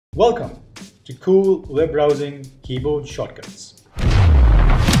Welcome to Cool Web Browsing Keyboard Shortcuts.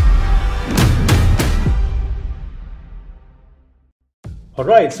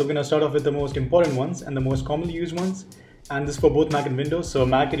 Alright, so we're going to start off with the most important ones and the most commonly used ones. And this is for both Mac and Windows. So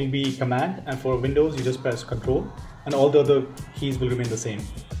Mac it'll be Command, and for Windows you just press Ctrl, and all the other keys will remain the same.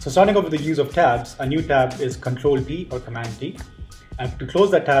 So starting off with the use of tabs, a new tab is Ctrl T or Command T. And to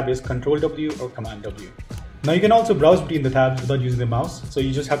close that tab is Ctrl W or Command W. Now you can also browse between the tabs without using the mouse. So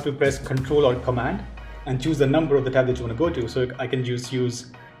you just have to press Ctrl or Command and choose the number of the tab that you want to go to. So I can just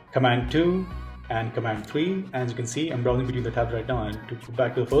use Command 2 and Command 3. As you can see, I'm browsing between the tabs right now. And to go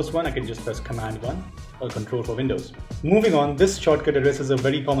back to the first one, I can just press Command 1 or Control for Windows. Moving on, this shortcut addresses a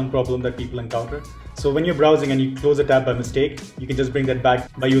very common problem that people encounter. So when you're browsing and you close a tab by mistake, you can just bring that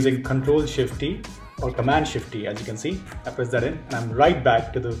back by using Ctrl Shift T or Command Shift T. As you can see, I press that in and I'm right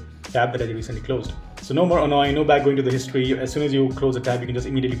back to the tab that I recently closed. So no more annoying, no back going to the history. As soon as you close a tab, you can just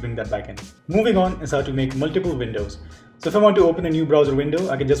immediately bring that back in. Moving on is how to make multiple windows. So if I want to open a new browser window,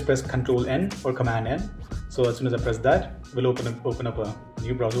 I can just press Ctrl N or Command N. So as soon as I press that, it will open up a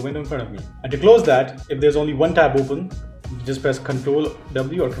new browser window in front of me. And to close that, if there's only one tab open, you just press Ctrl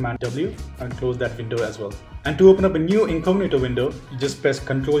W or Command W and close that window as well. And to open up a new incognito window, you just press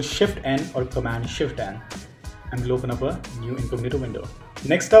Ctrl Shift N or Command Shift N and will open up a new incognito window.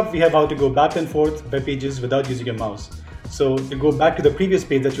 Next up, we have how to go back and forth web pages without using your mouse. So to go back to the previous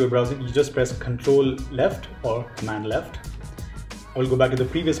page that you were browsing, you just press Ctrl Left or Command Left. I will go back to the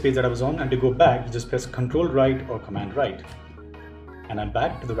previous page that I was on, and to go back, you just press Ctrl Right or Command Right. And I'm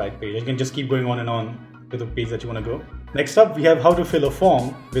back to the right page. You can just keep going on and on to the page that you want to go. Next up, we have how to fill a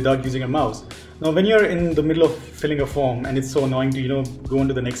form without using a mouse. Now, when you're in the middle of filling a form and it's so annoying to, go on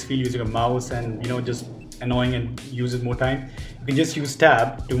to the next field using a mouse and, just annoying and uses more time, you can just use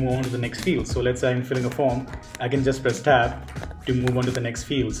Tab to move on to the next field. So let's say I'm filling a form, I can just press Tab to move on to the next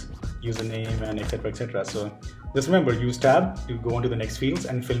fields, username and etc. So just remember, use Tab to go on to the next fields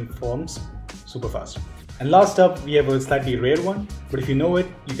and fill forms super fast. And last up, we have a slightly rare one, but if you know it,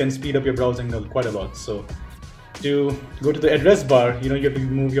 you can speed up your browsing quite a lot. So to go to the address bar, you have to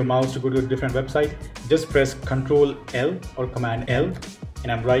move your mouse to go to a different website. Just press Ctrl L or Command L,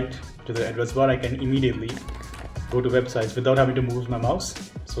 and I'm right to the address bar. I can immediately go to websites without having to move my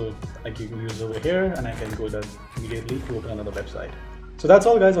mouse. So like you can use over here, and I can go there immediately to open another website. So that's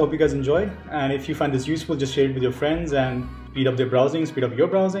all, guys. I hope you guys enjoyed. And if you find this useful, just share it with your friends and speed up their browsing, speed up your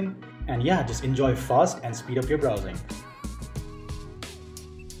browsing. And yeah, just enjoy fast and speed up your browsing.